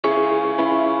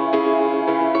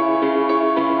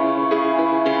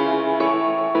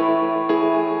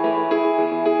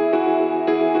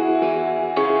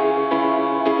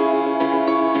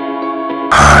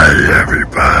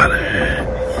everybody.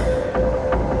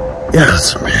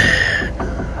 It's me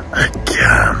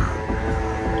again.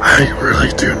 I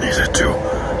really do need to do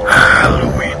a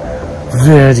Halloween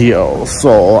video.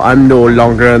 So I'm no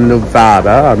longer in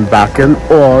Nevada. I'm back in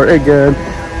Oregon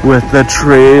with the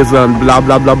trees and blah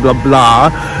blah blah blah blah.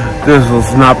 This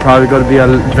is not probably going to be a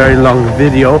very long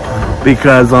video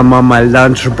because I'm on my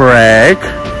lunch break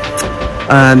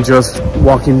and just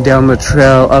walking down the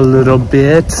trail a little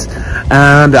bit.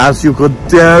 And as you could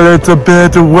tell, it's a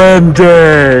bit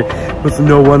windy. With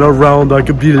no one around, I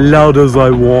could be loud as I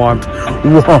want.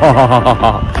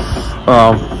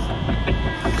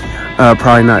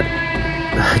 Probably not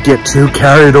get too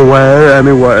carried away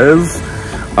anyways.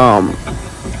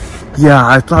 Yeah,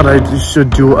 I thought I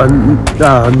should do a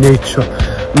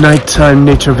nighttime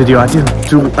nature video. I didn't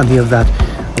do any of that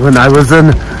when I was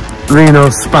in Reno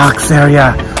Sparks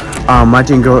area. I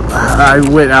didn't go, I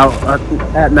went out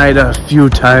at night a few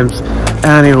times.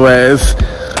 Anyways,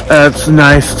 it's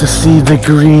nice to see the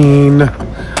green.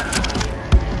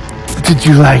 Did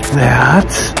you like that?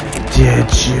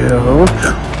 Did you?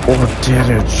 Or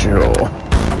didn't you?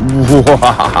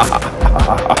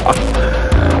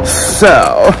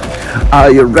 So,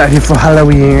 are you ready for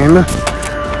Halloween?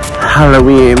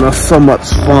 Halloween is so much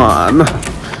fun.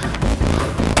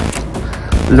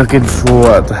 Looking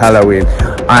forward to Halloween.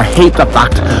 I hate the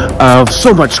fact of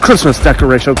so much Christmas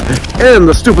decorations in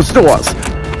the stupid stores.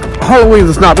 Halloween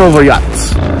is not over yet.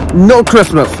 No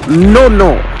Christmas.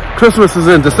 No. Christmas is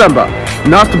in December,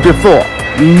 not before.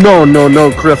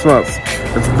 No Christmas.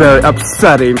 It's very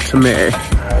upsetting to me.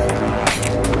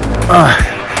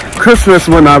 Christmas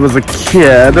when I was a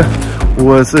kid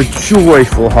was a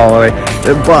joyful holiday,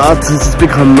 but it's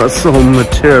become so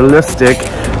materialistic.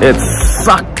 It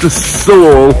sucked the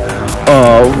soul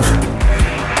of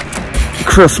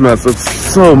Christmas. It's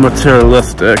so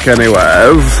materialistic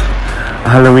anyways.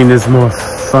 Halloween is more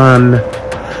fun.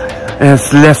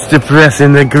 It's less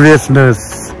depressing than Christmas.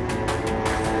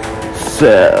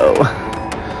 So,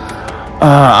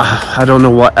 I don't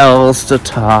know what else to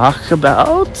talk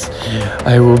about.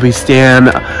 I will be staying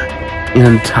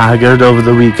in Tigard over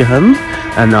the weekend,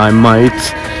 and I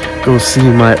might go see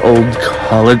my old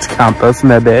college campus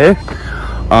maybe.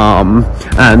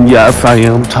 And yes, I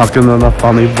am talking in a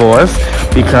funny voice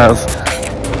because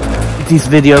these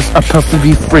videos are supposed to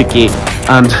be freaky,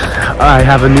 and I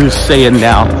have a new saying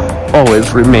now: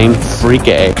 always remain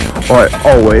freaky, or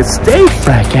always stay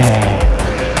freaky.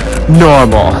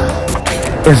 Normal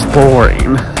is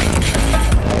boring.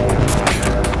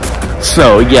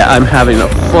 So yeah, I'm having a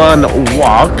fun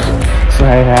walk. So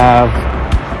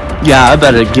I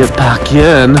better get back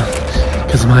in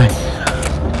because my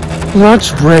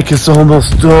lunch break is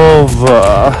almost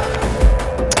over.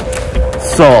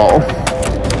 So,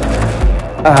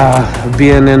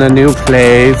 being in a new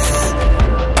place,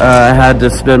 I had to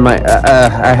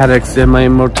extend my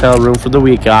motel room for the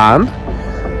weekend.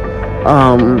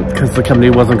 Because the company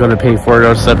wasn't going to pay for it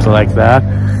or something like that.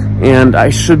 And I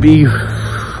should be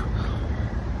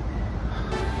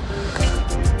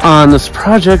on this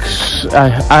project.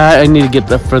 I need to get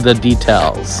the further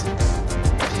details.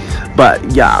 But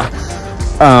yeah,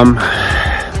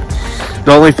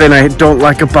 the only thing I don't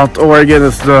like about Oregon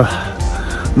is the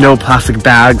no plastic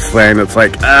bags thing. It's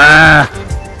like,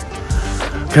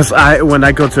 because when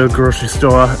I go to a grocery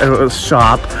store or a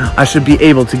shop, I should be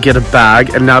able to get a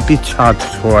bag and not be charged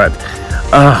for it.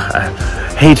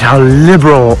 I hate how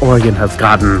liberal Oregon has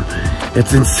gotten.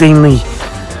 It's insanely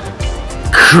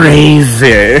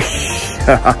crazy.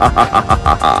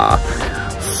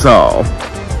 So,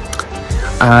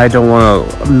 I don't want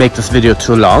to make this video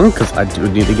too long because I do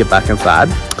need to get back inside.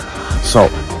 So,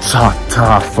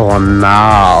 ta-ta for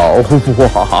now.